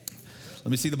Let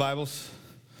me see the Bibles.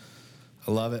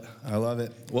 I love it. I love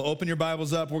it. Well, open your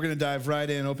Bibles up. We're going to dive right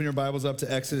in. Open your Bibles up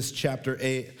to Exodus chapter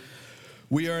 8.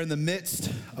 We are in the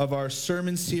midst of our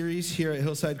sermon series here at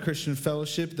Hillside Christian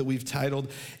Fellowship that we've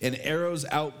titled An Arrows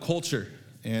Out Culture.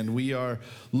 And we are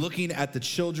looking at the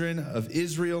children of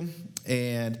Israel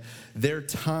and their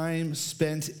time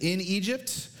spent in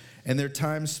Egypt and their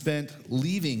time spent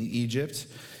leaving Egypt.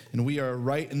 And we are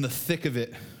right in the thick of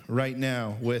it right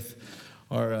now with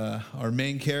our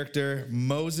main character,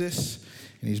 Moses.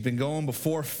 And he's been going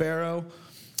before Pharaoh.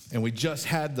 And we just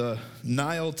had the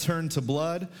Nile turn to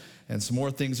blood. And some more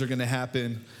things are going to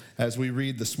happen as we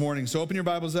read this morning. So open your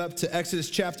Bibles up to Exodus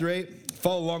chapter 8.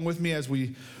 Follow along with me as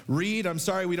we read. I'm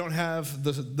sorry we don't have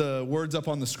the words up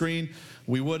on the screen.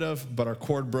 We would have, but our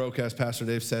cord broke, as Pastor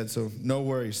Dave said, so no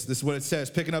worries. This is what it says.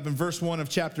 Picking up in verse 1 of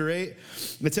chapter 8.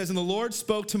 It says, "And the Lord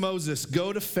spoke to Moses,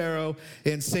 'Go to Pharaoh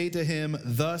and say to him,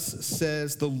 Thus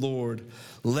says the Lord,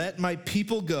 let my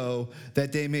people go,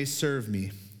 that they may serve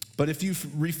me. But if you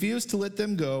refuse to let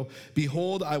them go,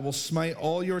 behold, I will smite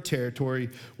all your territory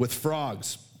with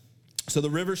frogs. So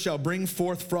the river shall bring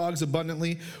forth frogs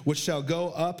abundantly, which shall go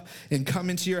up and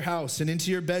come into your house, and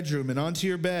into your bedroom, and onto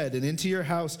your bed, and into your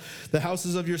house, the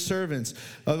houses of your servants,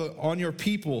 on your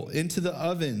people, into the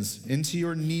ovens, into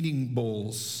your kneading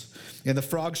bowls. And the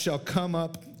frogs shall come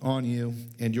up on you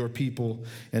and your people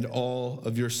and all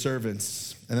of your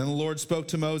servants.' And then the Lord spoke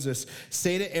to Moses,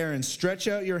 'Say to Aaron, stretch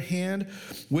out your hand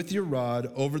with your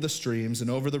rod over the streams and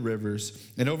over the rivers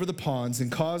and over the ponds,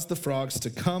 and cause the frogs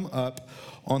to come up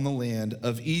on the land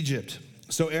of Egypt.'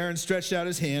 So Aaron stretched out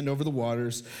his hand over the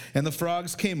waters, and the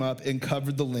frogs came up and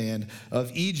covered the land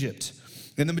of Egypt.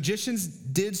 And the magicians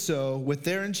did so with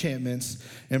their enchantments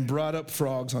and brought up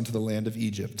frogs onto the land of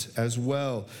Egypt as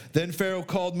well. Then Pharaoh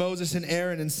called Moses and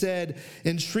Aaron and said,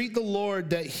 'Entreat the Lord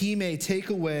that he may take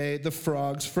away the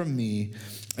frogs from me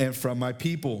and from my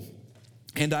people.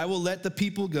 And I will let the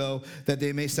people go, that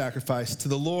they may sacrifice to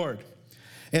the Lord.'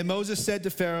 And Moses said to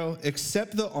Pharaoh,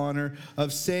 'Accept the honor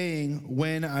of saying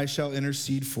when I shall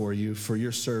intercede for you, for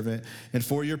your servant, and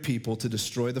for your people, to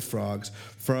destroy the frogs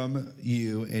from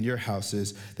you and your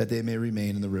houses, that they may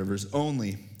remain in the rivers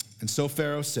only.' And so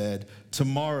Pharaoh said,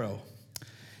 'Tomorrow.'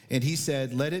 And he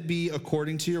said, 'Let it be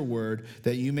according to your word,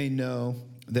 that you may know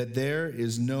that there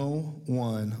is no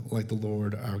one like the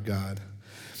Lord our God.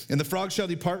 And the frogs shall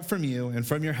depart from you, and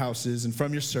from your houses, and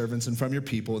from your servants, and from your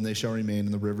people, and they shall remain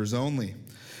in the rivers only.'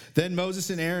 Then Moses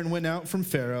and Aaron went out from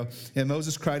Pharaoh, and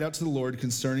Moses cried out to the Lord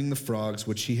concerning the frogs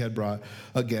which he had brought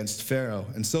against Pharaoh.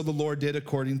 And so the Lord did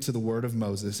according to the word of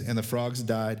Moses, and the frogs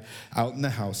died out in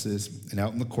the houses, and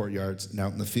out in the courtyards, and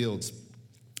out in the fields.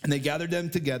 And they gathered them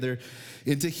together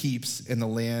into heaps, and the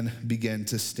land began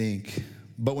to stink.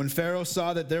 But when Pharaoh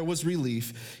saw that there was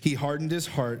relief, he hardened his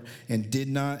heart and did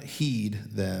not heed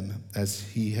them, as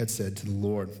he had said to the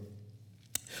Lord.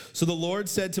 So the Lord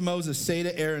said to Moses, 'Say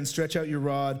to Aaron, stretch out your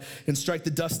rod and strike the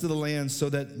dust of the land, so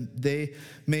that they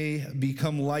may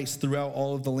become lice throughout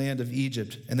all of the land of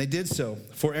Egypt.' And they did so.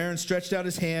 For Aaron stretched out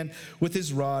his hand with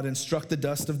his rod and struck the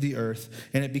dust of the earth,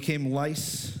 and it became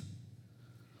lice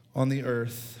on the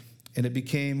earth. And it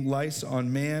became lice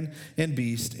on man and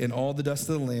beast, and all the dust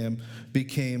of the land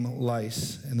became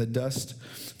lice, and the dust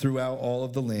throughout all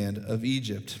of the land of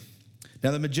Egypt. Now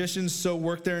the magicians so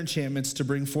worked their enchantments to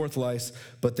bring forth lice,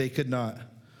 but they could not.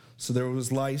 So there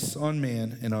was lice on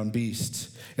man and on beast.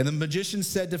 And the magicians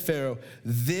said to Pharaoh,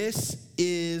 'This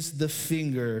is the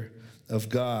finger of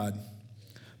God.'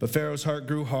 But Pharaoh's heart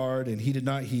grew hard, and he did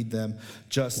not heed them,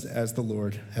 just as the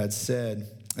Lord had said.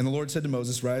 And the Lord said to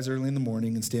Moses, 'Rise early in the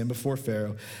morning and stand before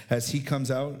Pharaoh as he comes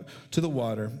out to the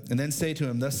water, and then say to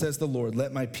him, Thus says the Lord,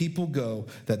 let my people go,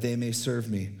 that they may serve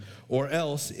me. Or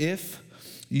else, if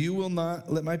you will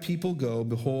not let my people go,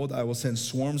 behold, I will send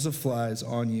swarms of flies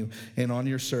on you and on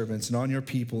your servants and on your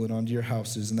people and onto your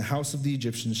houses. And the house of the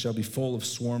Egyptians shall be full of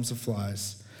swarms of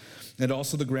flies, and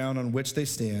also the ground on which they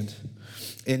stand.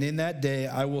 And in that day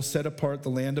I will set apart the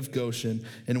land of Goshen,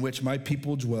 in which my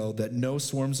people dwell, that no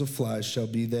swarms of flies shall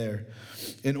be there,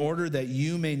 in order that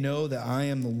you may know that I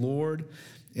am the Lord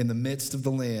in the midst of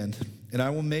the land. And I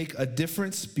will make a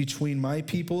difference between my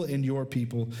people and your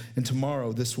people, and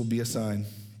tomorrow this will be a sign.'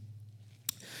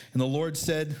 And the Lord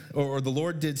said, or the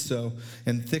Lord did so,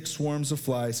 and thick swarms of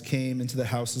flies came into the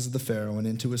houses of the Pharaoh and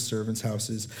into his servants'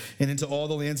 houses and into all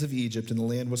the lands of Egypt, and the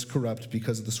land was corrupt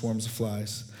because of the swarms of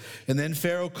flies. And then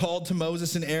Pharaoh called to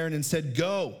Moses and Aaron and said,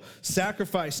 'Go,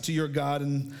 sacrifice to your God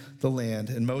in the land.'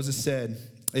 And Moses said,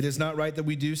 It is not right that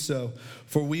we do so,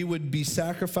 for we would be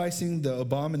sacrificing the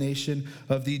abomination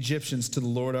of the Egyptians to the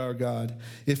Lord our God.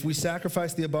 If we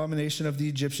sacrifice the abomination of the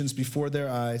Egyptians before their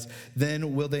eyes,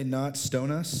 then will they not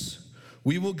stone us?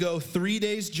 We will go 3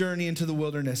 days' journey into the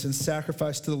wilderness and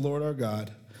sacrifice to the Lord our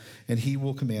God, and he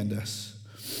will command us.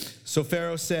 So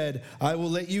Pharaoh said, I will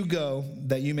let you go,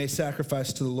 that you may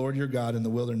sacrifice to the Lord your God in the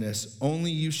wilderness.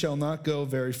 Only you shall not go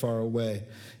very far away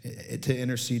to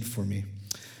intercede for me.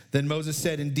 Then Moses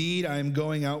said, indeed, I am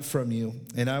going out from you,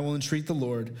 and I will entreat the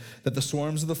Lord that the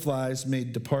swarms of the flies may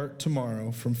depart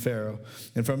tomorrow from Pharaoh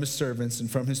and from his servants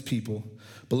and from his people.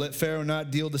 But let Pharaoh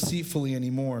not deal deceitfully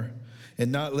anymore,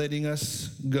 and not letting us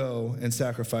go and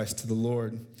sacrifice to the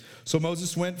Lord. So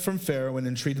Moses went from Pharaoh and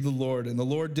entreated the Lord, and the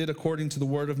Lord did according to the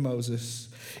word of Moses.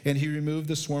 And he removed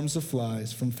the swarms of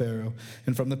flies from Pharaoh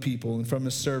and from the people and from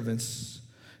his servants,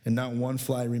 and not one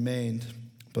fly remained.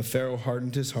 But Pharaoh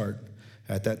hardened his heart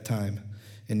at that time,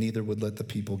 and neither would let the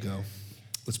people go.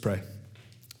 Let's pray.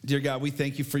 Dear God, we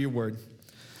thank you for your word.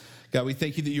 God, we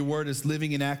thank you that your word is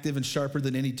living and active and sharper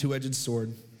than any two-edged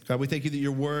sword. God, we thank you that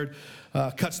your word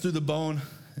cuts through the bone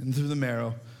and through the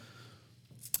marrow.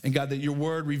 And God, that your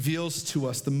word reveals to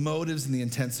us the motives and the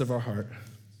intents of our heart.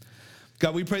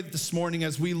 God, we pray that this morning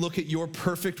as we look at your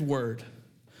perfect word,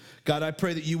 God, I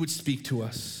pray that you would speak to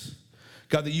us.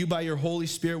 God, that you by your Holy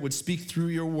Spirit would speak through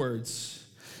your words.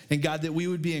 And God, that we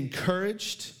would be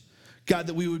encouraged, God,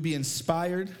 that we would be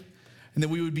inspired, and that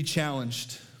we would be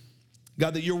challenged.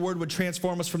 God, that your word would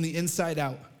transform us from the inside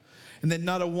out, and that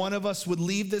not a one of us would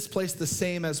leave this place the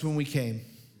same as when we came.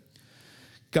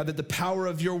 God, that the power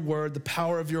of your word, the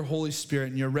power of your Holy Spirit,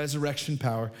 and your resurrection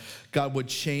power, God, would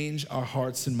change our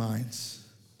hearts and minds.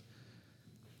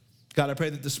 God, I pray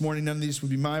that this morning none of these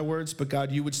would be my words, but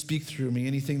God, you would speak through me.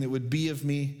 Anything that would be of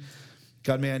me,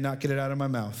 God, may I not get it out of my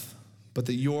mouth, but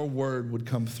that your word would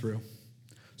come through.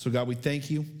 So God, we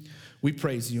thank you. We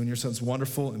praise you in your son's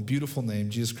wonderful and beautiful name,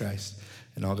 Jesus Christ.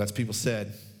 And all God's people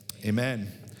said,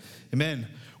 amen. Amen.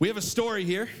 We have a story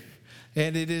here,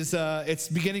 and it's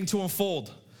beginning to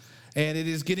unfold, and it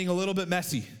is getting a little bit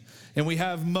messy. And we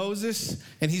have Moses,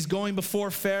 and he's going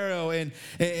before Pharaoh, and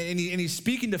he's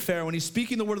speaking to Pharaoh, and he's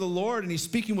speaking the word of the Lord, and he's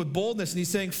speaking with boldness, and he's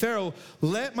saying, Pharaoh,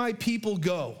 let my people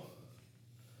go.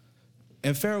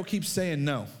 And Pharaoh keeps saying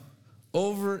no.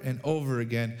 Over and over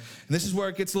again. And this is where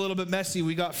it gets a little bit messy.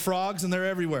 We got frogs, and they're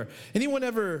everywhere. Anyone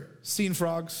ever seen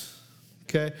frogs?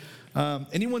 Okay.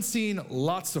 Anyone seen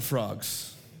lots of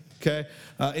frogs? Okay.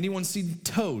 Anyone seen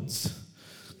toads?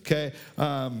 Okay.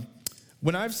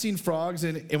 When I've seen frogs,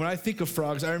 and when I think of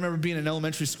frogs, I remember being an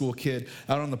elementary school kid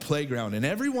out on the playground. And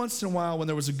every once in a while, when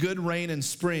there was a good rain in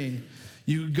spring,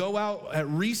 you go out at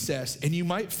recess, and you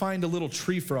might find a little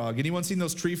tree frog. Anyone seen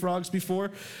those tree frogs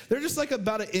before? They're just like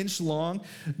about 1 inch long.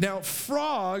 Now,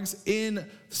 frogs in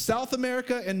South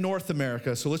America and North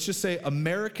America, so let's just say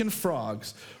American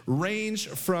frogs, range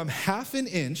from 1/2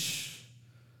 inch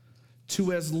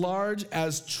to as large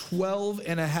as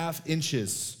 12.5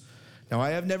 inches. Now,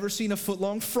 I have never seen a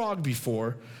foot-long frog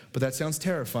before, but that sounds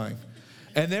terrifying.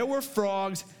 And there were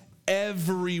frogs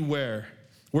everywhere.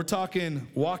 We're talking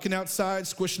walking outside,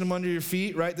 squishing them under your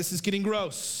feet, right? This is getting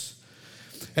gross.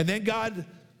 And then God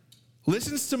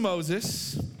listens to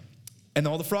Moses, and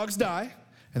all the frogs die,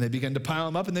 and they begin to pile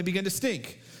them up, and they begin to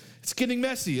stink. It's getting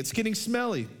messy. It's getting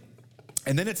smelly.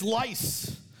 And then it's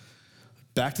lice.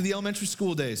 Back to the elementary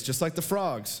school days, just like the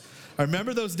frogs. I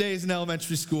remember those days in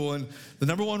elementary school, and the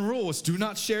number one rule was do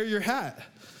not share your hat.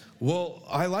 Well,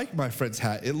 I like my friend's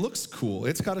hat. It looks cool.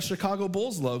 It's got a Chicago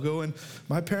Bulls logo, and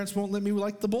my parents won't let me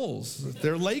like the Bulls.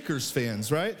 They're Lakers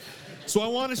fans, right? So I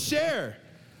want to share.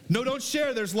 No, don't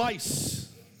share. There's lice.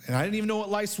 And I didn't even know what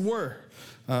lice were.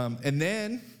 And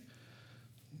then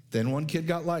one kid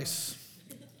got lice.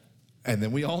 And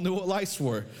then we all knew what lice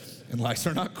were. And lice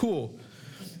are not cool.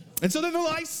 And so then the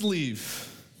lice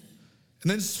leave. And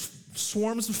then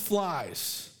swarms of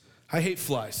flies. I hate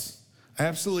flies. I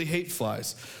absolutely hate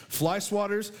flies. Fly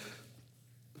swatters,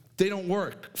 they don't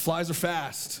work. Flies are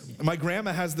fast. My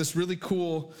grandma has this really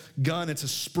cool gun. It's a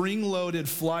spring-loaded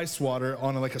fly swatter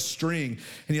on like a string,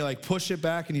 and you like push it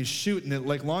back and you shoot, and it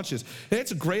like launches. And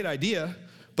it's a great idea,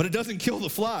 but it doesn't kill the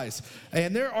flies.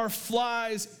 And there are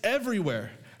flies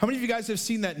everywhere. How many of you guys have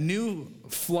seen that new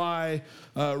fly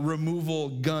removal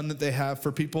gun that they have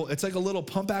for people? It's like a little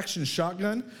pump-action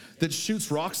shotgun that shoots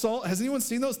rock salt. Has anyone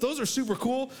seen those? Those are super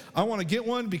cool. I want to get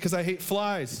one because I hate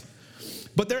flies.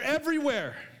 But they're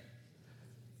everywhere.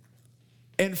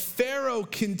 And Pharaoh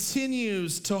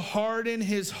continues to harden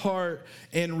his heart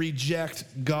and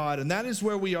reject God. And that is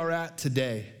where we are at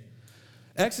today.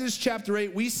 Exodus chapter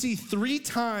 8, we see 3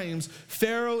 times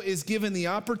Pharaoh is given the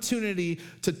opportunity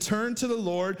to turn to the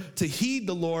Lord, to heed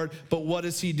the Lord, but what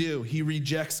does he do? He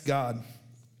rejects God.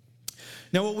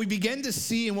 Now, what we began to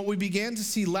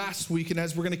see last week, and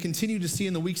as we're going to continue to see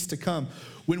in the weeks to come,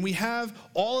 when we have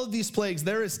all of these plagues,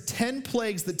 there is 10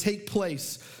 plagues that take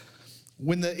place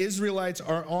when the Israelites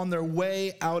are on their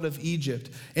way out of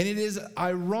Egypt. And it is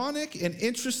ironic and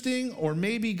interesting, or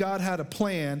maybe God had a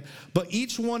plan, but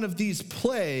each one of these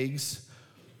plagues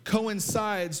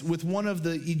coincides with one of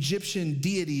the Egyptian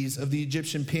deities of the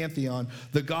Egyptian pantheon,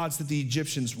 the gods that the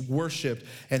Egyptians worshiped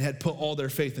and had put all their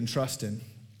faith and trust in.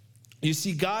 You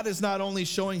see, God is not only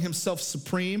showing himself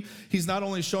supreme, he's not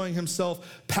only showing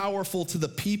himself powerful to the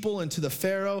people and to the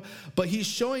Pharaoh, but he's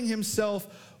showing himself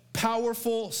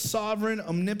powerful, sovereign,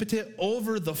 omnipotent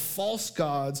over the false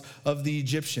gods of the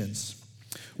Egyptians.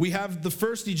 We have the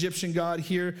first Egyptian god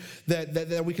here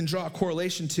that we can draw a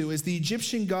correlation to is the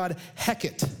Egyptian god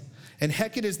Heket. And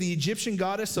Heket is the Egyptian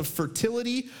goddess of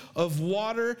fertility, of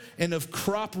water, and of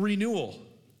crop renewal.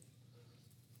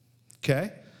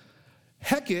 Okay?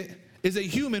 Heket is a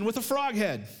human with a frog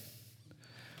head.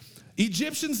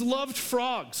 Egyptians loved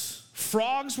frogs.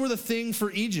 Frogs were the thing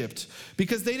for Egypt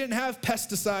because they didn't have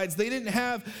pesticides. They didn't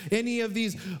have any of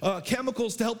these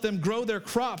chemicals to help them grow their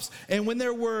crops. And when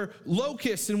there were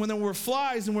locusts and when there were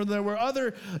flies and when there were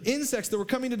other insects that were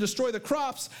coming to destroy the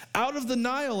crops, out of the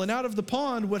Nile and out of the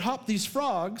pond would hop these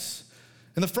frogs,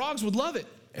 and the frogs would love it.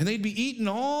 And they'd be eating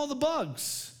all the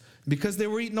bugs. Because they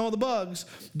were eating all the bugs,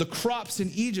 the crops in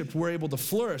Egypt were able to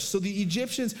flourish. So the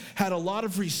Egyptians had a lot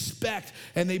of respect,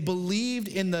 and they believed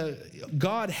in the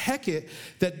god Heket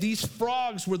that these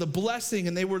frogs were the blessing,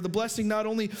 and they were the blessing not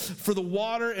only for the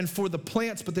water and for the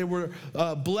plants, but they were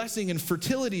blessing and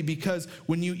fertility, because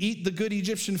when you eat the good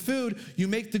Egyptian food, you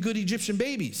make the good Egyptian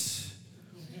babies.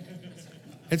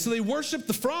 And so they worshiped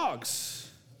the frogs.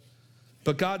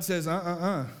 But God says,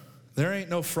 there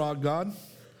ain't no frog God.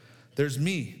 There's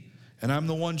me. And I'm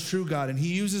the one true God. And he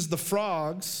uses the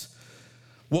frogs.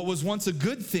 What was once a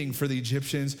good thing for the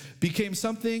Egyptians became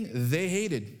something they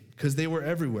hated because they were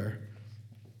everywhere.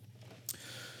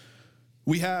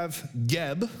 We have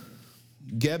Geb.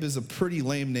 Geb is a pretty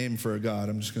lame name for a god,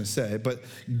 I'm just going to say. But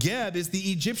Geb is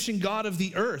the Egyptian god of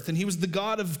the earth, and he was the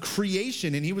god of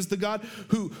creation, and he was the god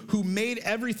who made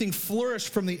everything flourish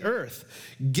from the earth.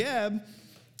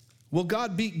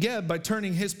 God beat Geb by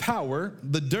turning his power,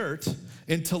 the dirt,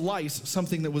 into lice,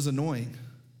 something that was annoying.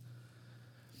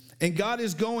 And God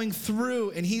is going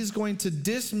through and he's going to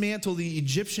dismantle the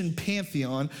Egyptian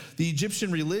pantheon, the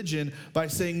Egyptian religion, by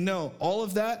saying, no, all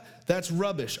of that's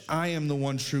rubbish. I am the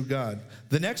one true God.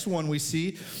 The next one we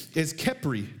see is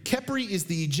Khepri. Khepri is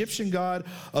the Egyptian god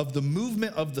of the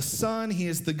movement of the sun. He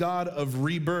is the god of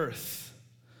rebirth.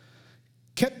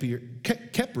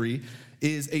 Khepri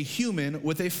is a human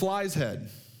with a fly's head.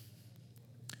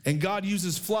 And God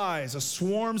uses flies,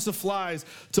 swarms of flies,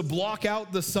 to block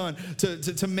out the sun,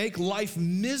 to make life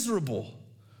miserable,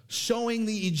 showing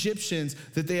the Egyptians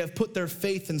that they have put their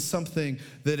faith in something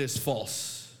that is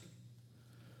false.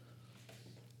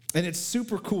 And it's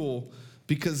super cool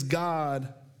because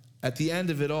God, at the end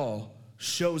of it all,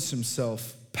 shows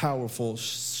himself powerful,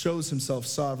 shows himself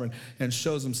sovereign, and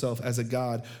shows himself as a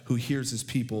God who hears his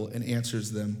people and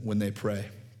answers them when they pray.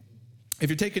 If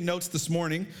you're taking notes this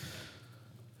morning,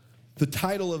 the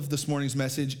title of this morning's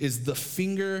message is The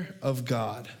Finger of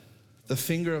God. The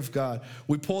Finger of God.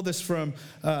 We pulled this from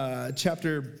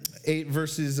chapter 8,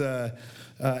 verses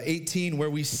 18, where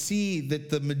we see that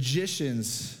the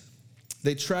magicians,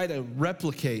 they try to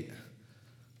replicate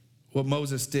what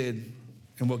Moses did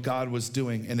and what God was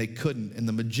doing, and they couldn't. And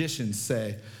the magicians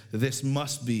say, this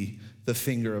must be the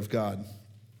finger of God.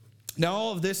 Now,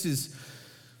 all of this is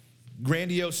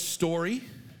grandiose story,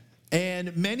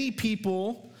 and many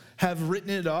people have written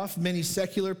it off. Many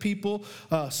secular people,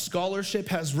 scholarship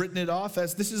has written it off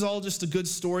as this is all just a good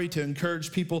story to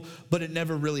encourage people, but it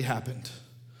never really happened.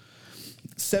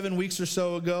 7 weeks or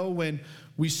so ago, when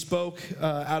we spoke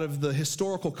out of the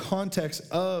historical context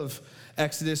of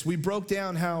Exodus, we broke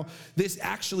down how this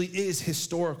actually is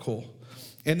historical.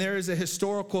 And there is a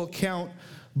historical account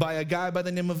by a guy by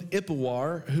the name of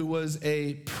Ipawar, who was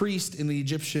a priest in the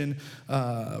Egyptian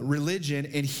religion,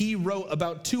 and he wrote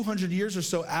about 200 years or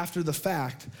so after the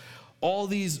fact all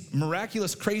these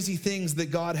miraculous, crazy things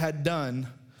that God had done,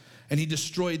 and he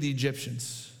destroyed the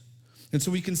Egyptians. And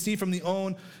so we can see from the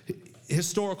own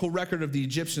historical record of the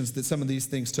Egyptians that some of these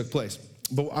things took place.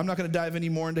 But I'm not going to dive any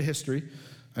more into history.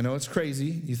 I know it's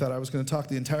crazy. You thought I was going to talk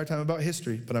the entire time about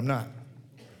history, but I'm not.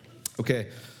 Okay.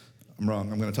 I'm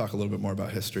wrong. I'm going to talk a little bit more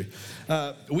about history.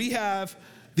 We have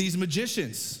these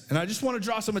magicians. And I just want to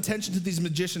draw some attention to these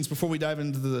magicians before we dive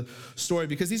into the story,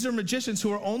 because these are magicians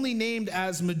who are only named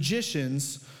as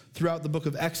magicians throughout the book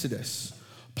of Exodus.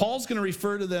 Paul's going to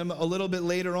refer to them a little bit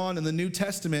later on in the New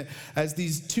Testament as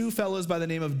these two fellows by the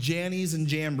name of Jannes and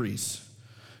Jambres.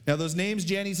 Now, those names,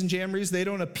 Jannes and Jambres, they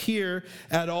don't appear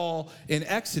at all in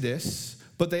Exodus,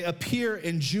 but they appear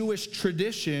in Jewish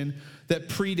tradition that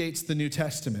predates the New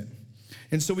Testament.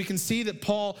 And so we can see that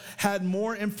Paul had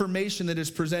more information that is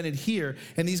presented here.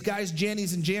 And these guys,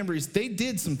 Jannes and Jambres, they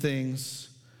did some things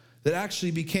that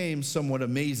actually became somewhat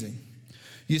amazing.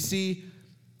 You see,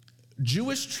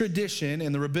 Jewish tradition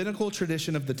and the rabbinical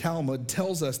tradition of the Talmud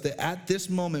tells us that at this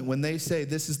moment when they say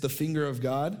this is the finger of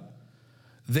God,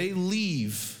 they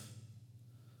leave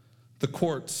the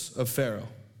courts of Pharaoh.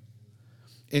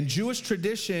 And Jewish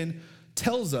tradition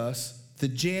tells us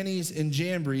that Jannes and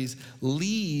Jambres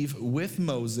leave with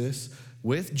Moses,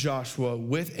 with Joshua,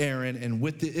 with Aaron, and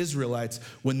with the Israelites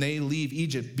when they leave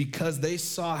Egypt, because they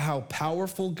saw how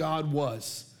powerful God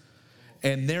was.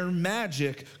 And their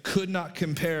magic could not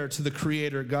compare to the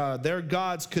Creator God. Their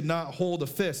gods could not hold a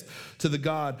fist to the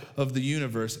God of the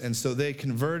universe. And so they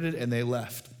converted and they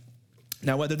left.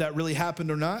 Now, whether that really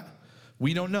happened or not,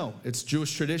 we don't know. It's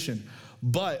Jewish tradition.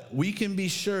 But we can be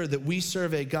sure that we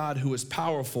serve a God who is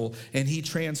powerful, and he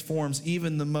transforms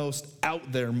even the most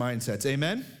out there mindsets.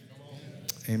 Amen?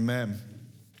 Amen.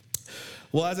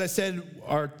 Well, as I said,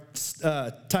 our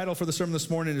title for the sermon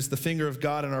this morning is The Finger of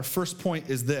God, and our first point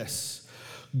is this.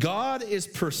 God is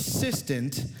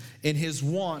persistent in his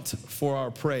want for our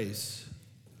praise.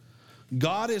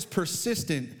 God is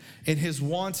persistent in his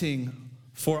wanting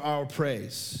for our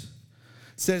praise.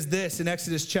 It says this in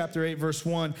Exodus chapter 8, verse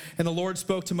 1, and the Lord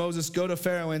spoke to Moses, go to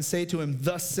Pharaoh and say to him,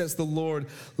 thus says the Lord,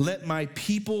 let my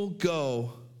people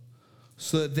go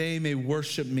so that they may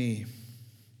worship me.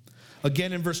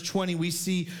 Again, in verse 20, we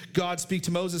see God speak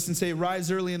to Moses and say, rise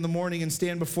early in the morning and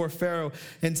stand before Pharaoh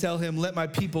and tell him, let my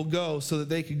people go so that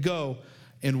they could go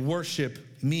and worship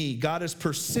me. God is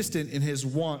persistent in his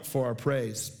want for our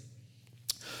praise.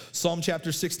 Psalm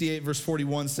chapter 68, verse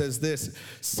 41 says this,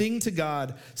 sing to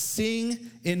God,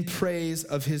 sing in praise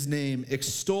of his name,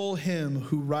 extol him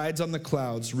who rides on the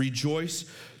clouds, rejoice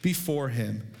before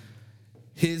him.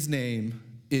 His name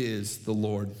is the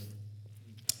Lord.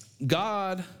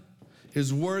 God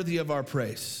is worthy of our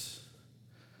praise.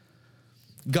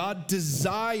 God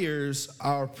desires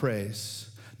our praise.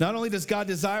 Not only does God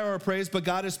desire our praise, but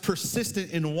God is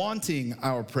persistent in wanting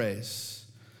our praise.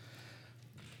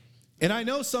 And I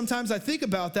know sometimes I think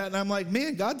about that and I'm like,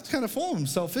 man, God's kind of full of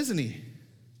himself, isn't he?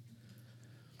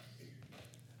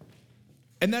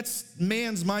 And that's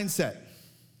man's mindset.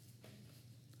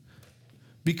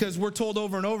 Because we're told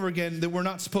over and over again that we're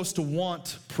not supposed to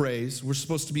want praise. We're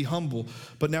supposed to be humble.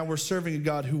 But now we're serving a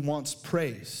God who wants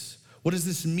praise. What does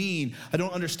this mean? I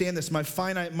don't understand this. My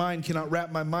finite mind cannot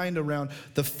wrap my mind around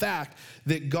the fact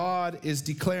that God is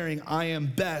declaring, I am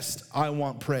best, I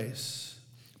want praise.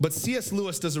 But C.S.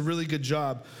 Lewis does a really good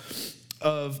job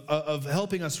of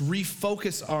helping us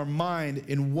refocus our mind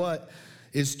in what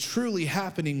is truly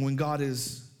happening when God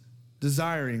is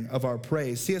desiring of our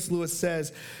praise. C.S. Lewis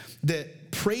says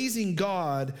that praising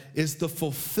God is the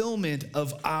fulfillment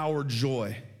of our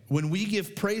joy. When we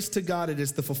give praise to God, it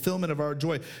is the fulfillment of our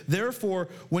joy. Therefore,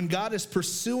 when God is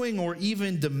pursuing or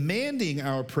even demanding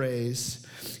our praise,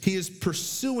 he is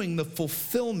pursuing the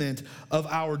fulfillment of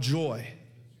our joy.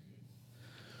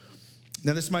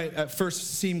 Now, this might at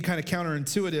first seem kind of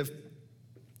counterintuitive,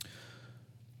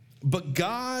 but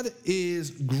God is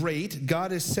great.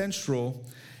 God is central.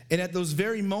 And at those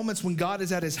very moments when God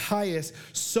is at his highest,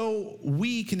 so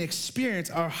we can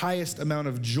experience our highest amount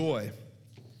of joy.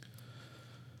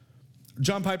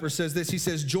 John Piper says this. He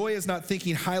says, joy is not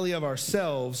thinking highly of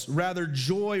ourselves. Rather,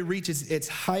 joy reaches its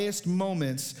highest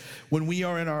moments when we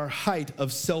are in our height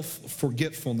of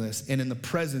self-forgetfulness and in the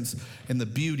presence and the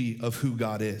beauty of who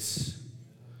God is.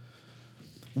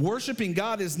 Worshiping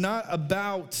God is not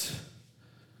about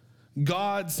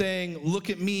God saying, look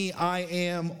at me, I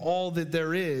am all that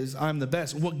there is, I'm the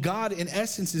best. What God in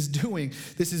essence is doing,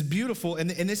 this is beautiful, and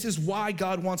this is why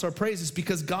God wants our praise, is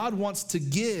because God wants to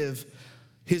give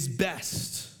his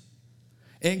best.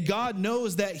 And God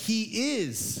knows that he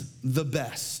is the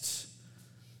best.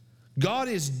 God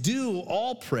is due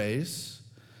all praise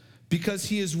because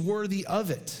he is worthy of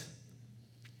it.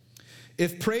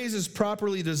 If praise is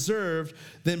properly deserved,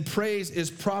 then praise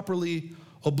is properly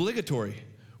obligatory.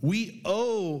 We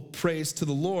owe praise to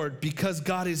the Lord because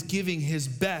God is giving his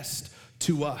best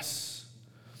to us.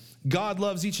 God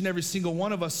loves each and every single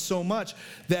one of us so much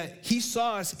that he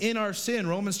saw us in our sin.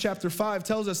 Romans chapter 5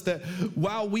 tells us that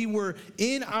while we were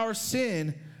in our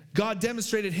sin, God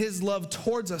demonstrated his love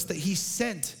towards us, that he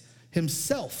sent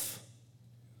himself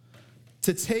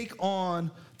to take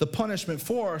on the punishment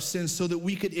for our sins so that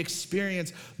we could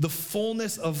experience the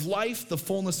fullness of life, the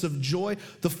fullness of joy,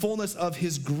 the fullness of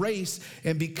his grace.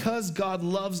 And because God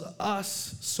loves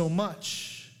us so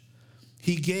much,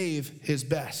 he gave his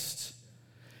best.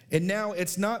 And now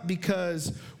it's not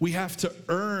because we have to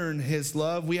earn his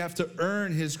love, we have to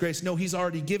earn his grace. No, he's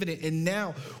already given it, and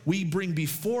now we bring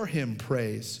before him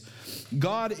praise.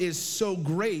 God is so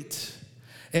great,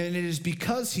 and it is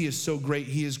because he is so great,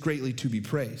 he is greatly to be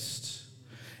praised.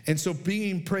 And so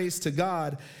being praised to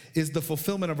God is the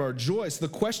fulfillment of our joy. So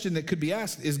the question that could be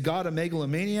asked, is God a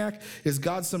megalomaniac? Is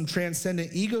God some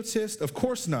transcendent egotist? Of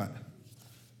course not.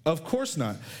 Of course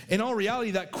not. In all reality,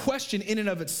 that question in and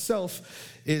of itself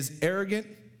is arrogant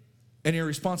and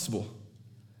irresponsible.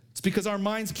 It's because our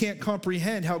minds can't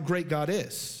comprehend how great God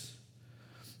is.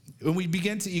 When we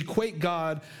begin to equate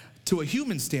God to a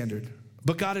human standard,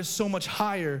 but God is so much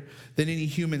higher than any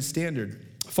human standard.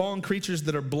 Fallen creatures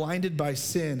that are blinded by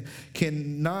sin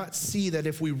cannot see that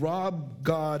if we rob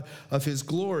God of his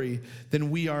glory,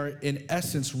 then we are in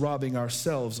essence robbing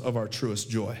ourselves of our truest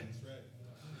joy.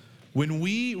 When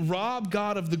we rob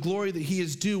God of the glory that he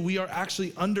is due, we are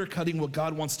actually undercutting what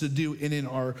God wants to do in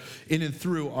and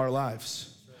through our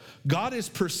lives. God is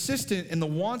persistent in the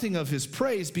wanting of his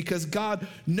praise because God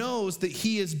knows that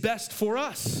he is best for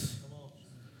us.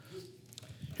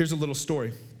 Here's a little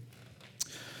story.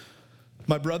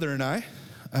 My brother and I,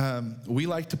 we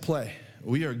like to play.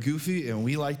 We are goofy and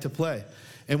we like to play.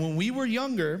 And when we were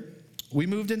younger, we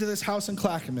moved into this house in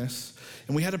Clackamas,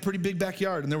 and we had a pretty big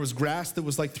backyard, and there was grass that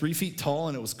was like 3 feet tall,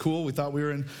 and it was cool. We thought we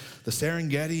were in the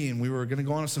Serengeti, and we were going to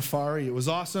go on a safari. It was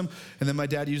awesome. And then my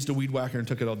dad used a weed whacker and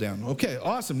took it all down. Okay,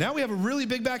 awesome. Now we have a really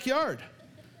big backyard,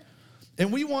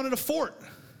 and we wanted a fort.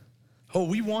 Oh,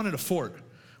 we wanted a fort.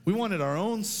 We wanted our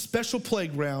own special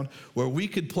playground where we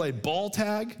could play ball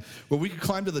tag, where we could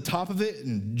climb to the top of it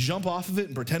and jump off of it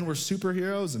and pretend we're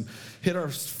superheroes and hit our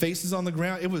faces on the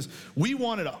ground. We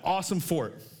wanted an awesome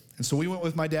fort. And so we went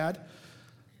with my dad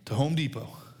to Home Depot,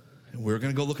 and we were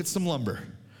going to go look at some lumber.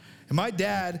 And my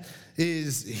dad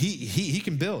he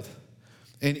can build.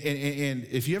 And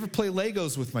if you ever play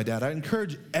Legos with my dad, I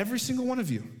encourage every single one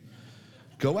of you,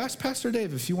 go ask Pastor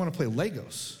Dave if you want to play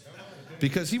Legos,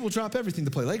 because he will drop everything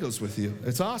to play Legos with you.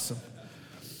 It's awesome.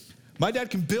 My dad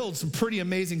can build some pretty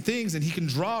amazing things, and he can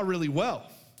draw really well.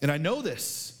 And I know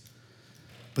this.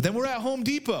 But then we're at Home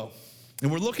Depot,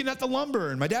 and we're looking at the lumber,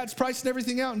 and my dad's pricing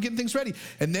everything out and getting things ready.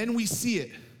 And then we see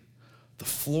it, the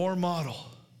floor model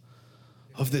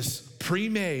of this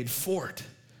pre-made fort.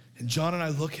 And John and I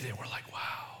look at it, and we're like,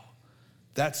 wow,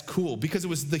 that's cool. Because it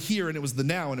was the here, and it was the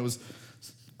now, and it was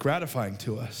gratifying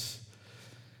to us.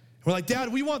 We're like,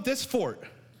 Dad, we want this fort. And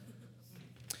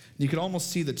you could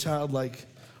almost see the childlike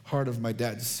heart of my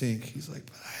dad sink. He's like,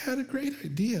 but I had a great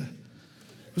idea.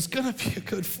 It was going to be a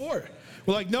good fort.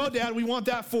 We're like, no, Dad, we want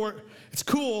that fort. It's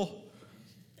cool.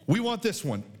 We want this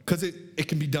one because it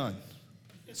can be done.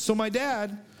 So my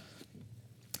dad,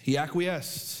 he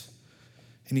acquiesced,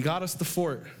 and he got us the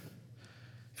fort.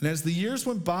 And as the years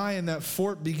went by and that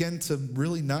fort began to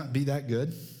really not be that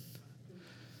good,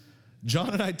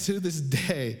 John and I, to this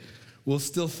day, will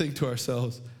still think to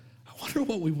ourselves, I wonder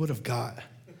what we would have got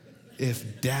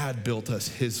if Dad built us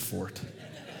his fort.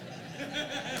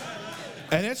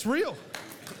 And it's real.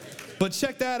 But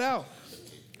check that out.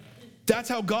 That's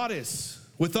how God is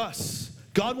with us.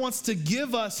 God wants to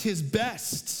give us his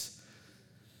best.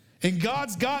 And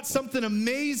God's got something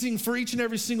amazing for each and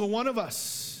every single one of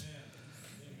us.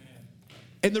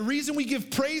 And the reason we give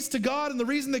praise to God and the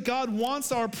reason that God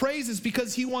wants our praise is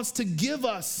because he wants to give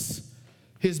us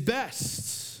his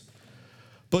best.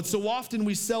 But so often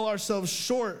we sell ourselves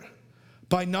short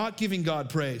by not giving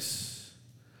God praise,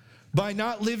 by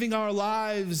not living our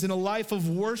lives in a life of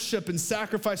worship and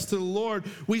sacrifice to the Lord.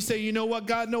 We say, you know what,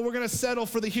 God, no, we're going to settle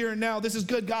for the here and now. This is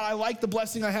good, God. I like the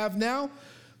blessing I have now.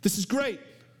 This is great.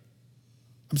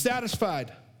 I'm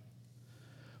satisfied.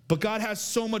 But God has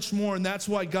so much more, and that's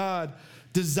why God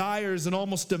desires and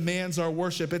almost demands our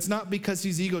worship. It's not because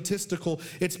he's egotistical.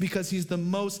 It's because he's the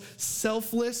most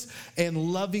selfless and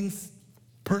loving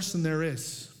person there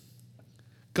is.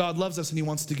 God loves us and he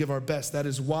wants to give our best. That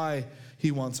is why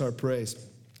he wants our praise.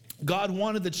 God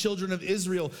wanted the children of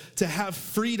Israel to have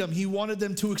freedom. He wanted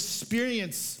them to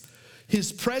experience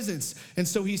his presence. And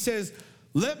so he says,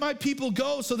 let my people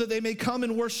go so that they may come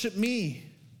and worship me.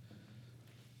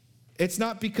 It's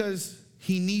not because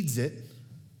he needs it.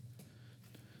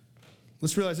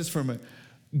 Let's realize this for a minute.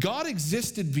 God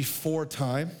existed before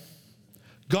time.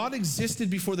 God existed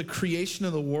before the creation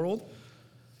of the world.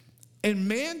 And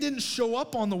man didn't show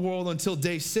up on the world until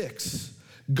day 6.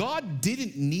 God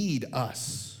didn't need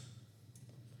us.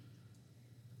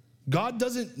 God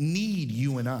doesn't need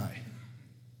you and I.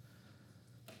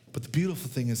 But the beautiful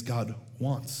thing is God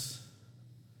wants.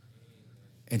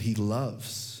 And he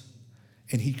loves.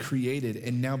 And he created.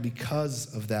 And now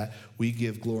because of that, we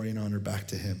give glory and honor back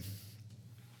to him.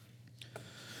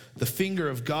 The finger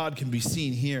of God can be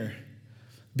seen here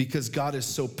because God is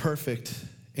so perfect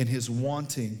in his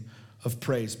wanting of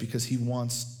praise, because he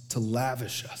wants to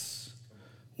lavish us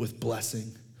with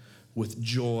blessing, with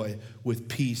joy, with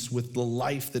peace, with the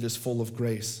life that is full of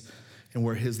grace and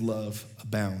where his love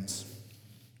abounds.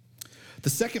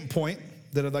 The second point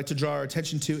that I'd like to draw our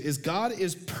attention to is God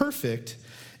is perfect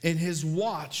in his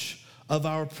watch of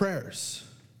our prayers.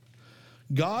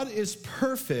 God is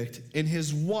perfect in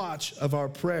his watch of our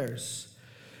prayers.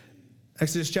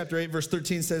 Exodus chapter 8, verse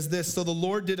 13 says this, "So the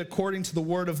Lord did according to the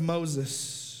word of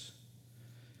Moses."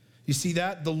 You see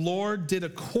that? The Lord did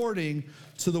according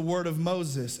to the word of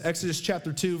Moses. Exodus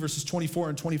chapter 2, verses 24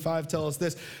 and 25 tell us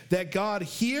this, that God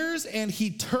hears and he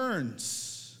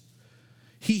turns.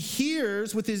 He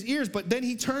hears with his ears, but then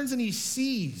he turns and he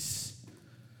sees.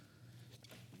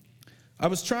 I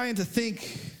was trying to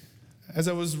think as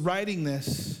I was writing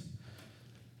this,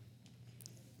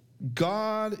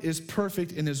 God is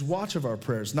perfect in his watch of our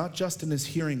prayers, not just in his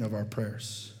hearing of our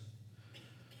prayers.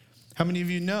 How many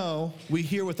of you know we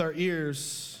hear with our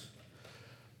ears,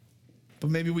 but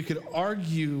maybe we could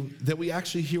argue that we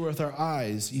actually hear with our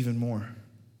eyes even more?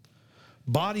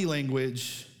 Body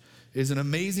language is an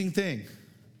amazing thing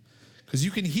because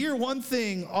you can hear one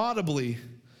thing audibly,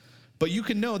 but you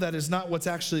can know that is not what's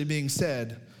actually being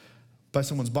said by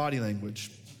someone's body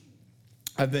language.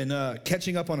 I've been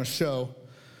catching up on a show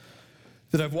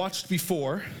that I've watched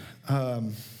before,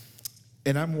 and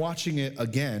I'm watching it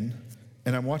again.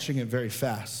 And I'm watching it very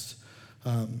fast.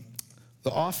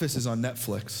 The Office is on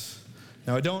Netflix.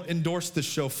 Now, I don't endorse this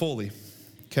show fully,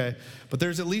 okay? But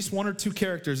there's at least one or two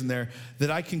characters in there that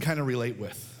I can kind of relate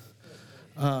with.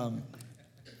 I'm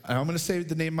going to say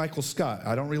the name Michael Scott.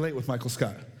 I don't relate with Michael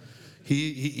Scott.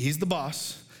 He's the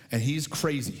boss, and he's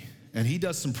crazy. And he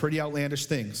does some pretty outlandish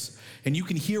things. And you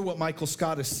can hear what Michael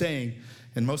Scott is saying,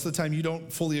 and most of the time you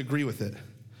don't fully agree with it.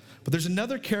 But there's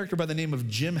another character by the name of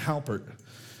Jim Halpert.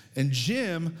 And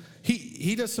Jim,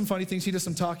 he does some funny things, he does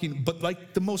some talking, but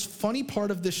like the most funny part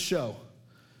of this show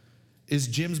is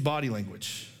Jim's body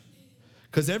language.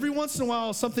 Because every once in a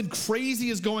while, something crazy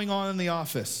is going on in the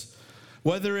office.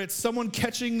 Whether it's someone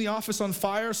catching the office on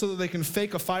fire so that they can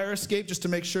fake a fire escape just to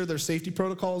make sure their safety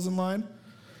protocol is in line.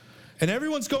 And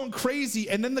everyone's going crazy,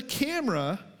 and then the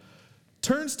camera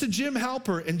turns to Jim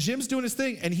Halpert, and Jim's doing his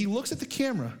thing, and he looks at the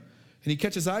camera, and he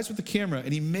catches eyes with the camera,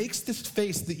 and he makes this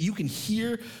face that you can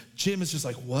hear. Jim is just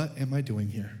like, what am I doing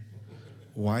here?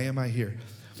 Why am I here?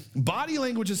 Body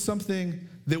language is something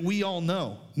that we all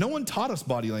know. No one taught us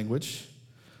body language.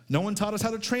 No one taught us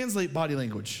how to translate body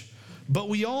language. But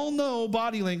we all know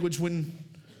body language when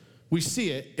we see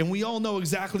it, and we all know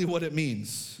exactly what it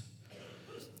means.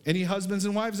 Any husbands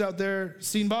and wives out there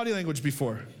seen body language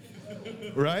before?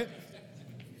 Right?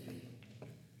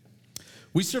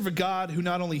 We serve a God who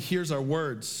not only hears our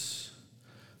words,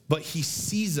 but he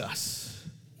sees us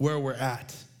where we're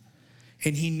at.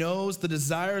 And he knows the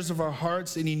desires of our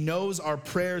hearts, and he knows our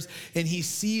prayers, and he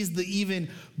sees the even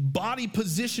body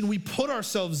position we put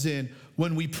ourselves in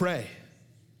when we pray.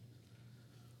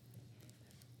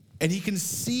 And he can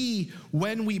see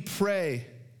when we pray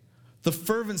the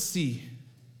fervency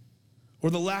or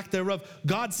the lack thereof.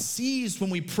 God sees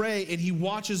when we pray, and he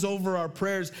watches over our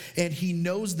prayers, and he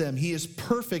knows them. He is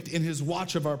perfect in his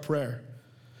watch of our prayer.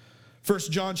 1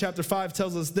 John chapter 5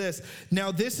 tells us this,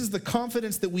 "Now this is the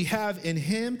confidence that we have in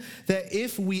him, that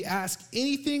if we ask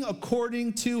anything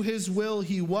according to his will,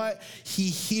 he what? He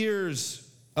hears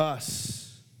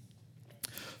us."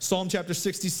 Psalm chapter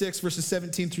 66, verses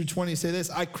 17 through 20 say this,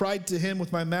 "I cried to him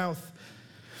with my mouth,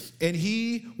 and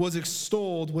he was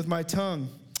extolled with my tongue.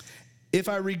 If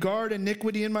I regard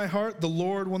iniquity in my heart, the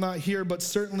Lord will not hear, but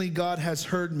certainly God has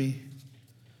heard me.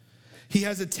 He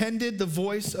has attended the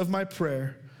voice of my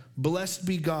prayer. Blessed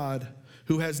be God,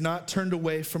 who has not turned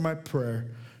away from my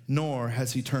prayer, nor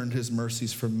has he turned his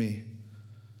mercies from me."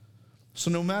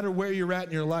 So no matter where you're at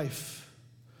in your life,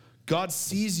 God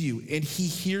sees you, and he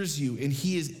hears you, and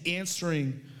he is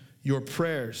answering your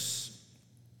prayers.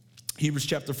 Hebrews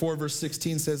chapter 4, verse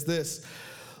 16 says this,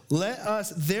 "Let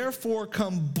us therefore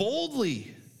come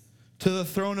boldly to the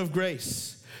throne of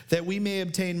grace, that we may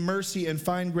obtain mercy and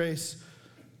find grace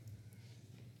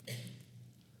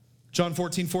John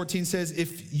 14:14 says,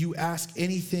 if you ask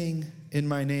anything in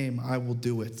my name, I will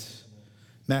do it.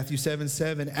 Matthew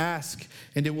 7:7, ask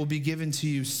and it will be given to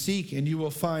you. Seek and you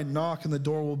will find. Knock and the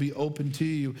door will be open to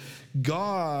you.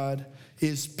 God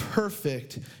is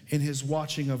perfect in his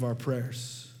watching of our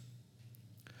prayers.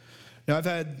 Now, I've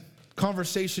had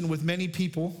conversation with many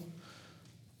people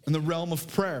in the realm of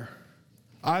prayer.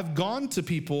 I've gone to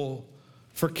people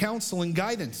for counsel and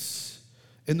guidance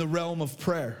in the realm of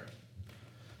prayer.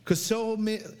 Because so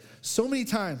many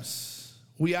times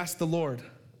we ask the Lord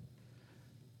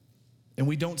and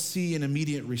we don't see an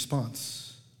immediate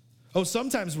response. Oh,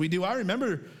 sometimes we do. I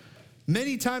remember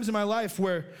many times in my life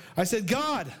where I said,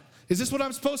 God, is this what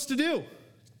I'm supposed to do?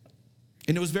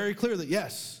 And it was very clear that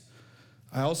yes.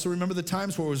 I also remember the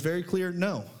times where it was very clear,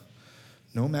 no.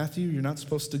 No, Matthew, you're not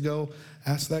supposed to go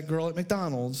ask that girl at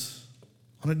McDonald's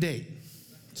on a date.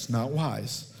 It's not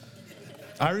wise.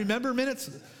 I remember minutes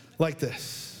like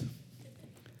this.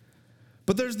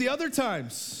 But there's the other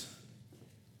times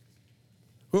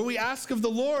where we ask of the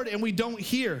Lord and we don't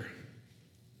hear.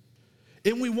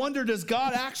 And we wonder, does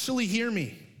God actually hear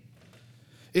me?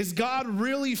 Is God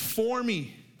really for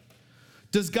me?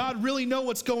 Does God really know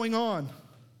what's going on?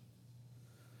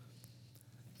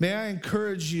 May I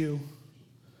encourage you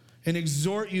and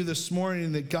exhort you this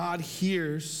morning that God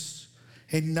hears,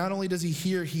 and not only does he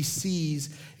hear, he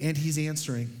sees, and he's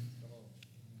answering.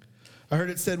 I heard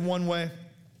it said one way,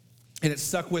 and it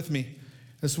stuck with me.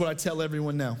 This is what I tell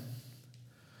everyone now.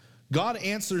 God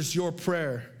answers your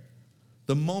prayer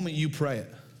the moment you pray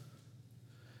it.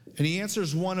 And he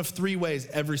answers one of three ways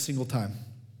every single time.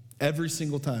 Every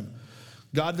single time.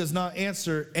 God does not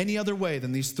answer any other way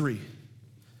than these three.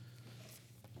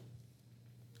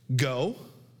 Go,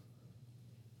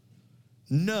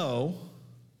 no,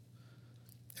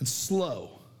 and slow.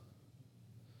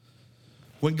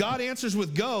 When God answers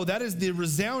with go, that is the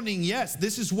resounding yes.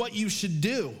 This is what you should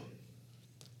do.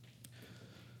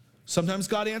 Sometimes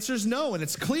God answers no, and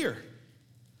it's clear.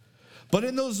 But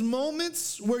in those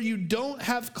moments where you don't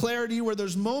have clarity, where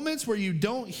there's moments where you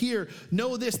don't hear,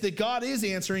 know this, that God is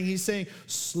answering. He's saying,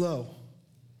 slow.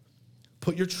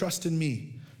 Put your trust in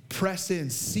me. Press in.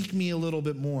 Seek me a little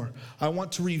bit more. I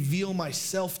want to reveal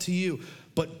myself to you.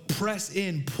 But press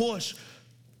in. Push.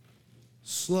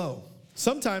 Slow.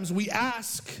 Sometimes we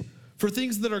ask for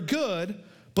things that are good,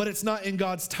 but it's not in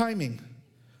God's timing.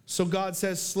 So God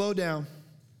says, slow down.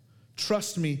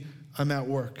 Trust me, I'm at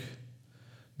work.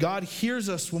 God hears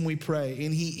us when we pray,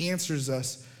 and he answers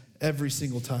us every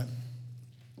single time.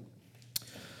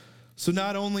 So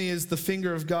not only is the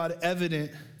finger of God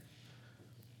evident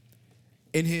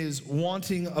in his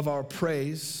wanting of our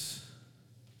praise,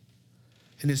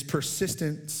 in his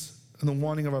persistence in the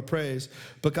wanting of our praise,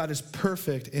 but God is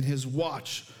perfect in his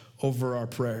watch over our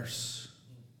prayers.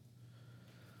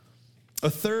 A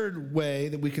third way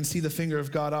that we can see the finger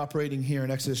of God operating here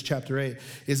in Exodus chapter 8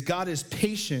 is God is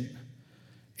patient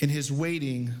in his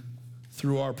waiting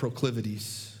through our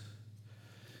proclivities.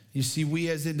 You see, we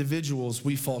as individuals,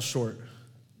 we fall short.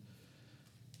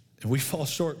 And we fall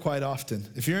short quite often.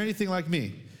 If you're anything like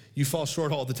me, you fall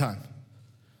short all the time.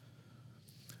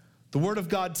 The Word of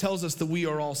God tells us that we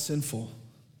are all sinful.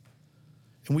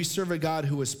 And we serve a God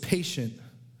who is patient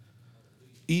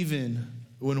even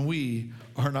when we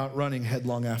are not running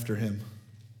headlong after him.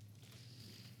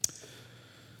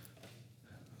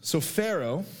 So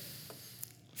Pharaoh's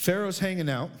hanging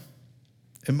out,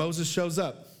 and Moses shows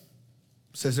up.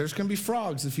 Says, there's going to be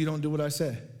frogs if you don't do what I say.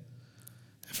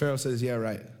 And Pharaoh says, yeah,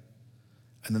 right.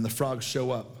 And then the frogs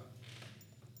show up.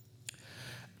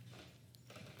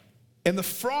 And the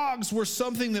frogs were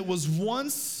something that was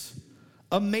once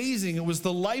amazing. It was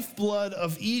the lifeblood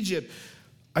of Egypt.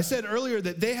 I said earlier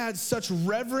that they had such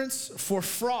reverence for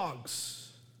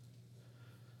frogs.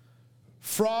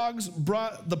 Frogs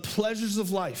brought the pleasures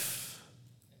of life.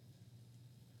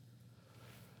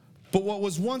 But what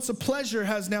was once a pleasure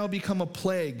has now become a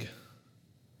plague.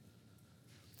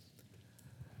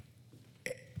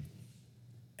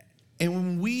 And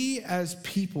when we as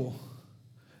people,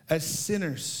 as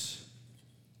sinners,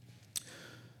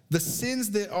 the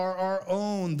sins that are our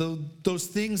own, those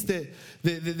things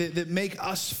that make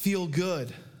us feel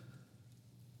good,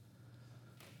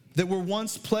 that were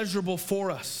once pleasurable for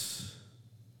us,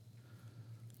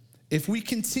 if we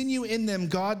continue in them,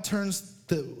 God turns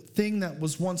the thing that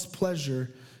was once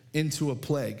pleasure into a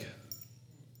plague.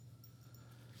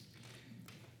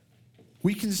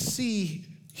 We can see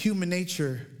human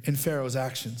nature in Pharaoh's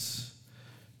actions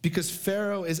because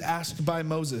Pharaoh is asked by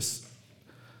Moses.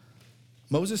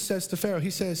 Moses says to Pharaoh, he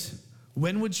says,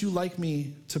 when would you like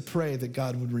me to pray that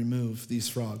God would remove these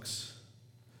frogs?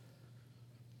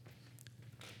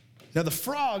 Now, the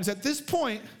frogs at this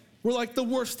point were like the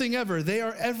worst thing ever. They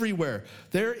are everywhere.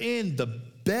 They're in the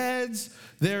beds.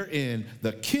 They're in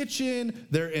the kitchen.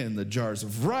 They're in the jars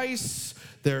of rice.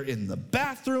 They're in the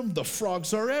bathroom. The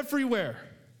frogs are everywhere.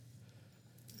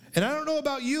 And I don't know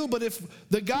about you, but if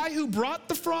the guy who brought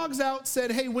the frogs out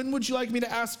said, hey, when would you like me to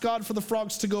ask God for the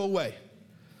frogs to go away?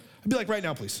 I'd be like, right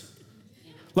now, please.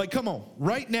 Like, come on,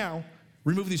 right now,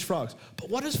 remove these frogs. But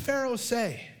what does Pharaoh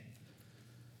say?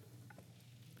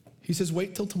 He says,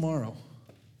 wait till tomorrow.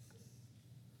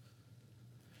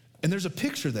 And there's a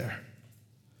picture there.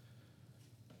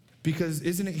 Because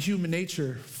isn't it human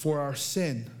nature for our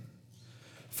sin,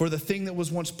 for the thing that was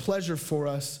once pleasure for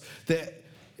us, that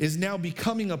is now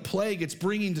becoming a plague. It's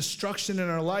bringing destruction in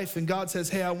our life. And God says,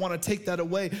 hey, I want to take that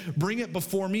away. Bring it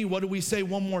before me. What do we say?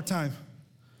 One more time.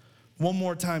 One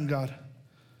more time, God.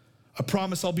 I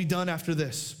promise I'll be done after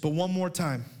this, but one more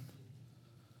time.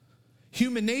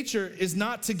 Human nature is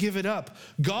not to give it up.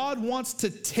 God wants to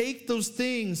take those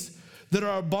things that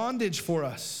are a bondage for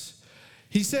us.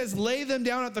 He says, lay them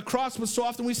down at the cross, but so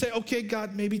often we say, okay,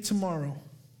 God, maybe tomorrow.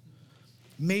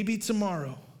 Maybe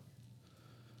tomorrow.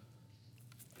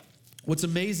 What's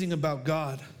amazing about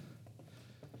God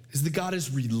is that God is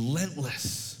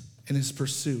relentless in his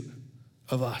pursuit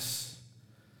of us.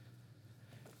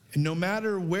 And no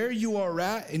matter where you are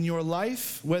at in your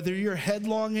life, whether you're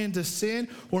headlong into sin,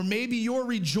 or maybe you're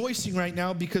rejoicing right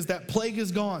now because that plague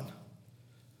is gone,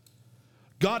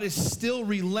 God is still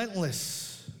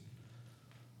relentless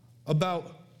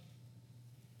about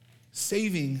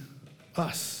saving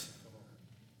us.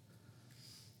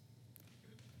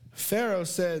 Pharaoh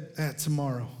said,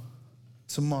 tomorrow.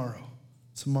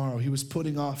 He was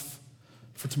putting off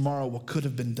for tomorrow what could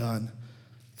have been done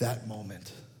that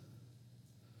moment.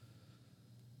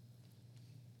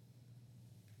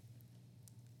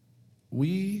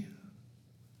 We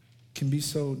can be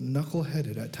so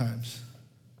knuckle-headed at times.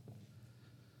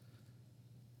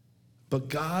 But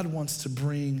God wants to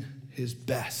bring his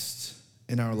best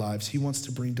in our lives. He wants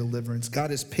to bring deliverance.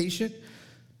 God is patient.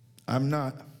 I'm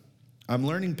not. I'm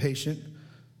learning patient,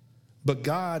 but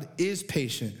God is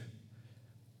patient.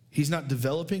 He's not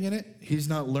developing in it. He's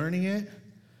not learning it.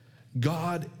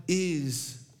 God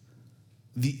is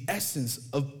the essence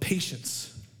of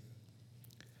patience.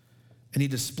 And he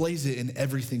displays it in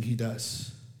everything he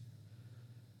does.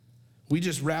 We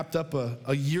just wrapped up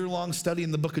a year-long study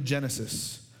in the book of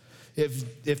Genesis.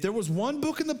 If there was one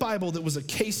book in the Bible that was a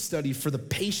case study for the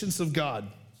patience of God,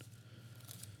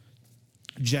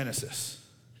 Genesis.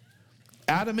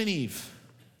 Adam and Eve.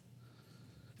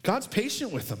 God's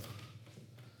patient with them.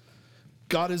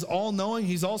 God is all-knowing.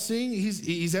 He's all-seeing.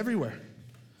 He's everywhere.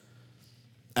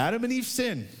 Adam and Eve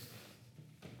sin.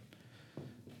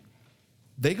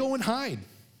 They go and hide.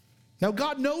 Now,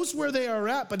 God knows where they are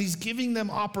at, but he's giving them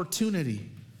opportunity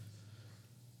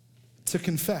to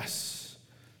confess.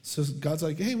 So God's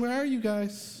like, hey, where are you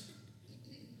guys?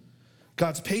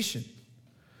 God's patient.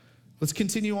 Let's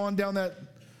continue on down that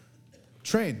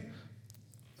train.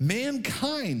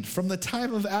 Mankind, from the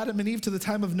time of Adam and Eve to the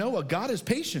time of Noah, God is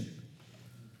patient.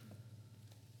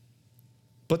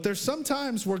 But there's some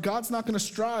times where God's not going to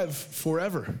strive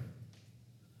forever.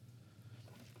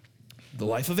 The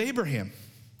life of Abraham.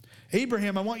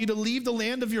 Abraham, I want you to leave the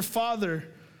land of your father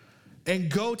and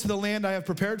go to the land I have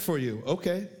prepared for you.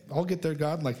 Okay, I'll get there,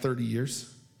 God, in like 30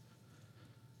 years.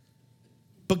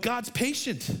 But God's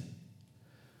patient.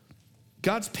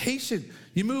 God's patient.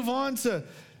 You move on to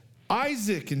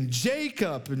Isaac and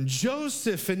Jacob and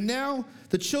Joseph and now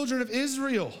the children of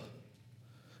Israel.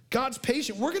 God's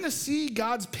patient. We're going to see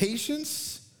God's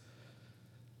patience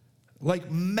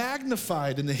like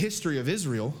magnified in the history of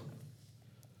Israel.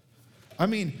 I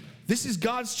mean, this is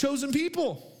God's chosen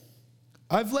people.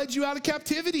 I've led you out of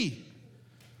captivity.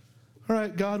 All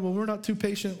right, God, well, we're not too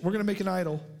patient. We're going to make an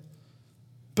idol.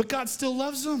 But God still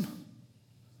loves them.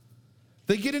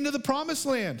 They get into the promised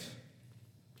land.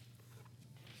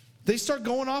 They start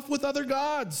going off with other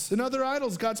gods and other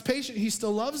idols. God's patient. He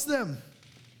still loves them.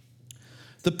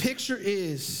 The picture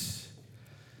is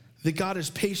that God is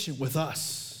patient with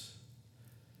us.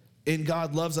 And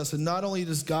God loves us. And not only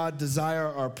does God desire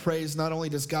our praise, not only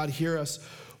does God hear us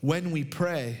when we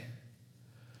pray,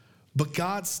 but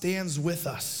God stands with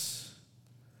us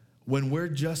when we're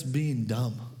just being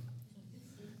dumb.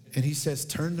 And he says,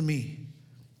 turn to me.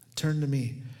 Turn to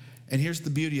me. And here's the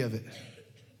beauty of it.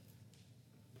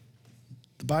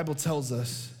 The Bible tells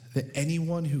us that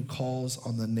anyone who calls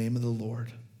on the name of the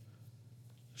Lord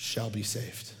shall be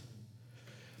saved.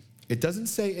 It doesn't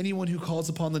say anyone who calls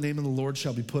upon the name of the Lord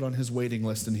shall be put on his waiting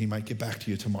list and he might get back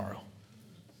to you tomorrow.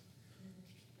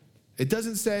 It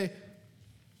doesn't say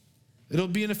It'll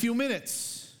be in a few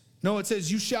minutes. No, it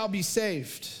says, you shall be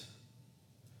saved.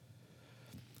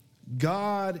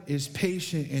 God is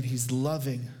patient and he's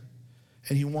loving,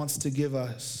 and he wants to give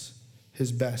us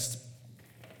his best.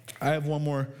 I have one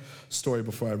more story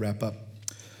before I wrap up.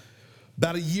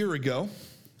 About a year ago,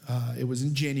 it was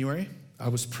in January, I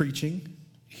was preaching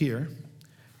here,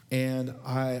 and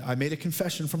I made a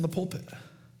confession from the pulpit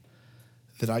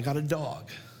that I got a dog,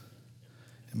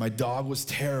 and my dog was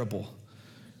terrible.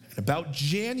 And about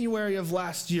January of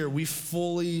last year, we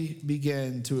fully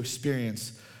began to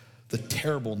experience the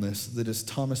terribleness that is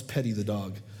Thomas Petty the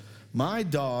dog. My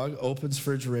dog opens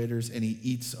refrigerators and he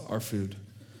eats our food.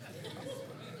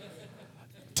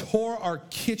 Tore our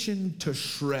kitchen to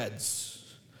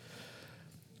shreds.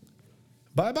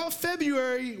 By about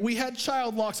February, we had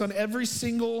child locks on every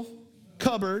single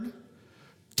cupboard,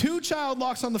 2 child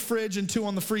locks on the fridge and 2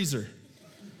 on the freezer.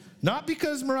 Not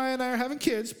because Mariah and I are having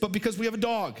kids, but because we have a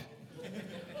dog.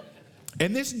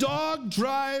 And this dog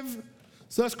drives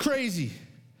us crazy.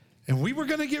 And we were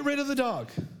going to get rid of the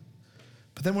dog.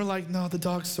 But then we're like, no, the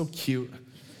dog's so cute.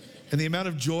 And the amount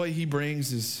of joy he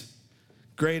brings is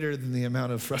greater than the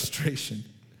amount of frustration.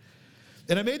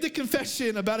 And I made the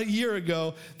confession about a year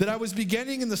ago that I was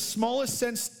beginning in the smallest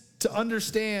sense to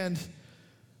understand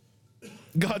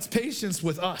God's patience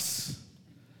with us.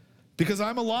 Because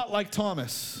I'm a lot like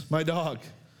Thomas, my dog.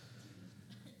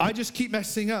 I just keep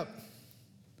messing up.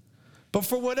 But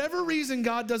for whatever reason,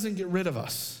 God doesn't get rid of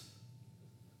us.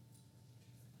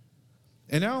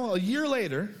 And now, a year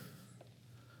later,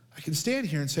 I can stand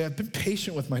here and say, I've been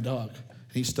patient with my dog.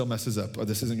 And he still messes up. Or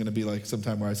this isn't going to be like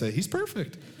sometime where I say, he's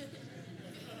perfect.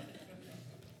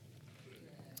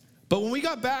 But when we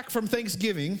got back from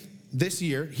Thanksgiving this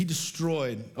year, he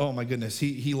destroyed, oh my goodness,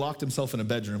 he locked himself in a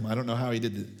bedroom. I don't know how he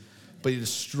did it, but he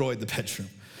destroyed the bedroom.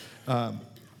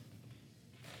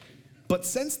 But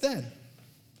since then,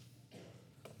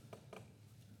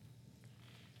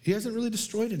 he hasn't really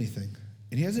destroyed anything.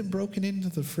 And he hasn't broken into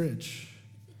the fridge.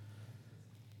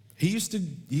 He used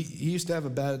to have a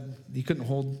bad, he couldn't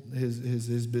hold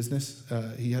his business.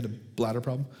 He had a bladder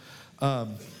problem.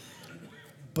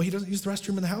 But he doesn't use the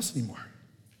restroom in the house anymore.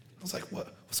 I was like,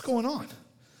 what's going on?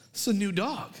 This is a new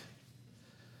dog.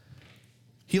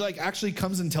 He actually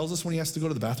comes and tells us when he has to go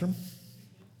to the bathroom.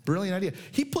 Brilliant idea.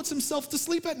 He puts himself to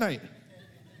sleep at night.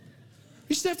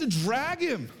 You just have to drag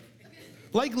him.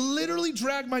 Literally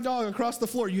drag my dog across the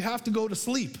floor. You have to go to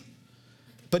sleep.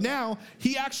 But now,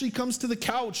 he actually comes to the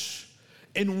couch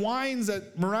and whines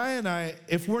at Mariah and I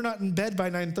if we're not in bed by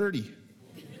 9:30.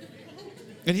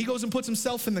 And he goes and puts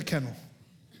himself in the kennel.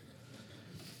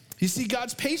 You see,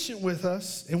 God's patient with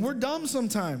us, and we're dumb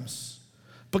sometimes.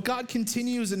 But God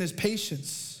continues in his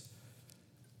patience.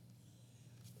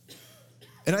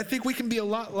 And I think we can be a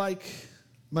lot like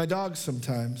my dog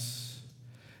sometimes.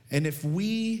 And if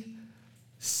we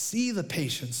see the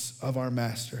patience of our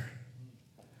master,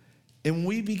 and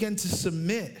we begin to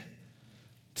submit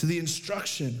to the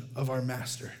instruction of our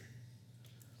master,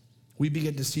 we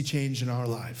begin to see change in our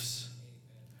lives.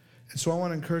 And so I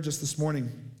want to encourage us this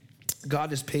morning.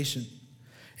 God is patient,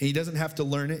 and he doesn't have to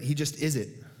learn it. He just is it.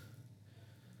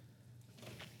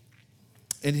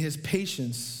 And his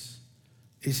patience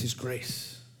is his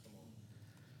grace.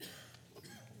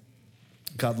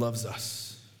 God loves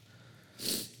us.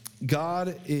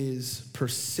 God is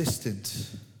persistent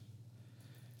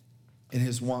in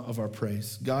his want of our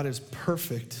praise. God is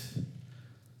perfect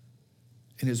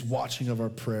in his watching of our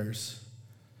prayers.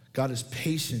 God is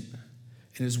patient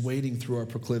in his waiting through our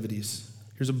proclivities.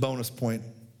 Here's a bonus point,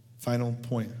 final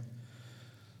point.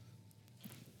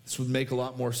 This would make a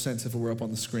lot more sense if it were up on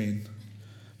the screen.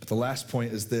 But the last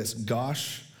point is this.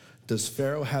 Gosh, does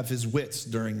Pharaoh have his wits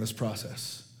during this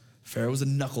process? Pharaoh's a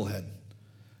knucklehead.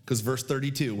 Because verse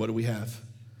 32, what do we have?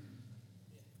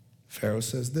 Pharaoh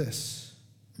says this,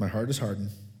 my heart is hardened.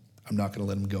 I'm not going to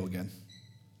let him go again.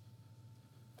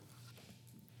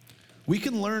 We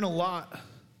can learn a lot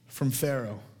from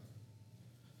Pharaoh.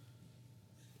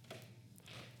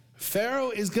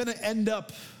 Pharaoh is going to end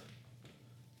up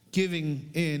giving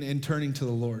in and turning to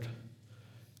the Lord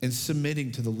and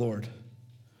submitting to the Lord.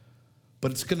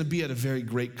 But it's going to be at a very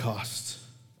great cost.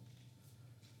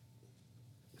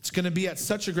 It's going to be at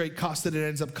such a great cost that it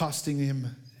ends up costing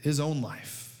him his own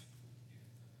life.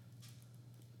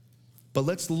 But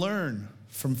let's learn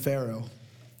from Pharaoh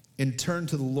and turn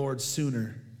to the Lord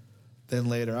sooner than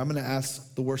later. I'm going to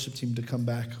ask the worship team to come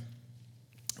back.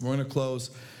 We're going to close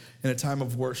in a time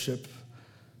of worship.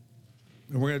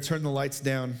 And we're going to turn the lights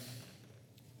down.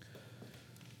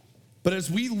 But as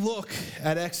we look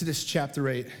at Exodus chapter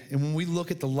 8, and when we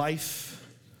look at the life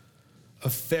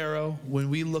of Pharaoh, when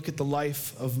we look at the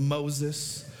life of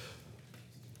Moses,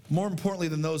 more importantly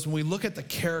than those, when we look at the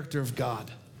character of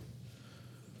God,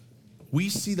 we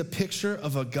see the picture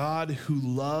of a God who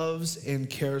loves and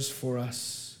cares for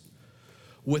us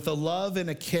with a love and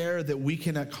a care that we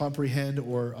cannot comprehend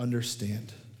or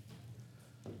understand.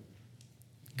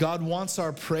 God wants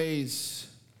our praise,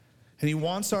 and he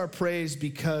wants our praise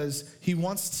because he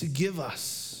wants to give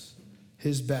us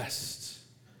his best.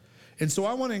 And so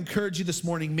I want to encourage you this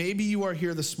morning. Maybe you are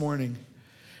here this morning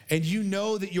and you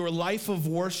know that your life of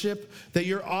worship, that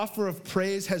your offer of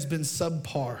praise has been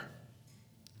subpar.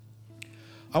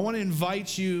 I want to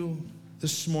invite you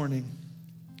this morning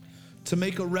to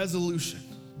make a resolution,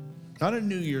 not a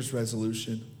New Year's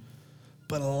resolution,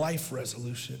 but a life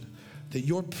resolution, that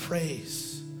your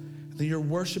praise, that your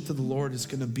worship to the Lord is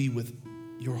going to be with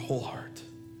your whole heart.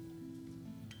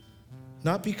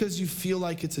 Not because you feel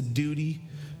like it's a duty,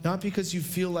 not because you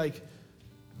feel like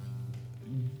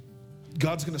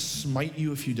God's going to smite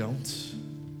you if you don't,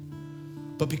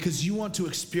 but because you want to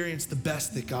experience the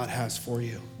best that God has for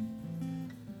you.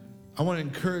 I want to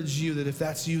encourage you that if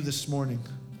that's you this morning,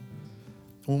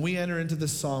 when we enter into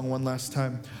this song one last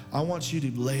time, I want you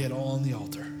to lay it all on the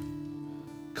altar.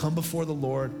 Come before the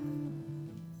Lord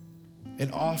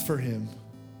and offer him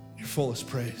your fullest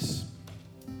praise.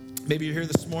 Maybe you're here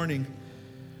this morning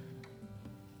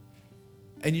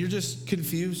and you're just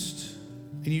confused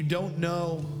and you don't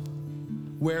know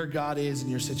where God is in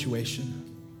your situation.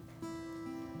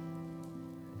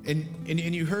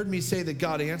 And you heard me say that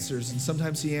God answers, and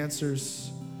sometimes he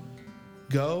answers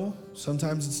go,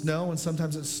 sometimes it's no, and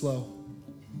sometimes it's slow.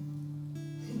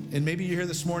 And maybe you're here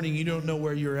this morning, you don't know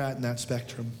where you're at in that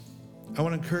spectrum. I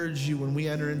want to encourage you, when we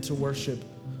enter into worship,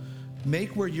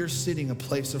 make where you're sitting a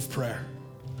place of prayer.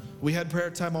 We had prayer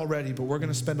time already, but we're going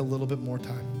to spend a little bit more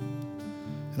time.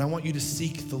 And I want you to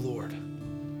seek the Lord,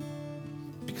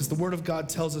 because the Word of God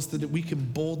tells us that we can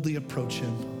boldly approach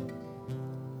him,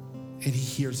 and he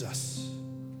hears us.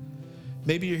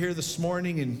 Maybe you're here this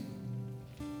morning and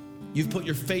you've put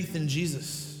your faith in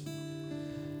Jesus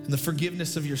and the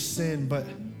forgiveness of your sin, but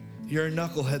you're a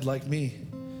knucklehead like me.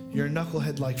 You're a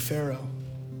knucklehead like Pharaoh.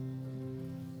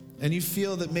 And you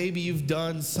feel that maybe you've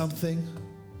done something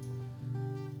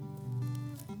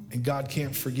and God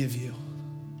can't forgive you.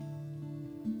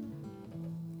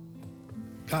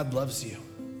 God loves you.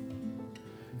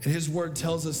 And his word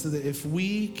tells us that if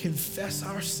we confess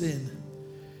our sin,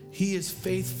 he is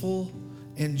faithful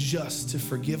and just to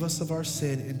forgive us of our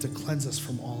sin and to cleanse us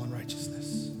from all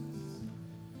unrighteousness.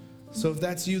 So if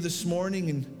that's you this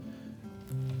morning and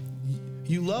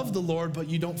you love the Lord, but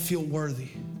you don't feel worthy,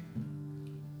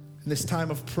 in this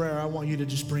time of prayer, I want you to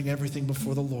just bring everything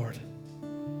before the Lord.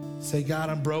 Say,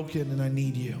 God, I'm broken and I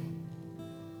need you.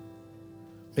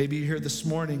 Maybe you're here this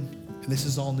morning and this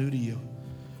is all new to you.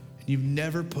 And you've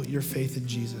never put your faith in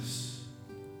Jesus.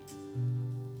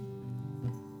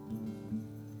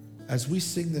 As we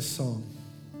sing this song,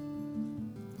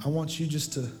 I want you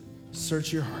just to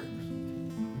search your heart.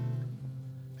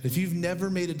 If you've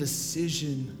never made a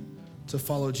decision to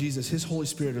follow Jesus, his Holy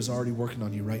Spirit is already working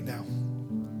on you right now.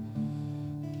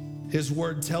 His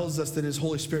word tells us that his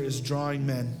Holy Spirit is drawing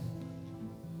men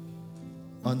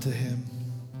unto him.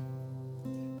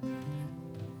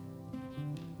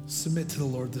 Submit to the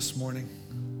Lord this morning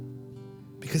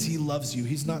because he loves you.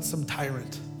 He's not some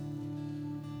tyrant.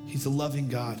 He's a loving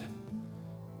God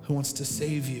who wants to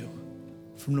save you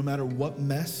from no matter what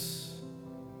mess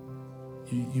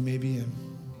you may be in.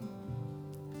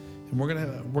 And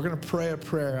we're gonna pray a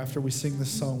prayer after we sing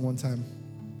this song one time.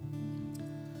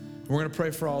 And we're gonna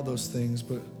pray for all those things,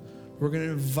 but we're gonna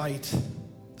invite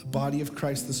the body of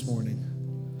Christ this morning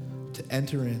to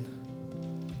enter in.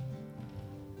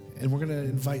 And we're going to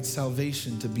invite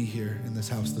salvation to be here in this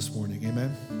house this morning.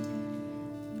 Amen.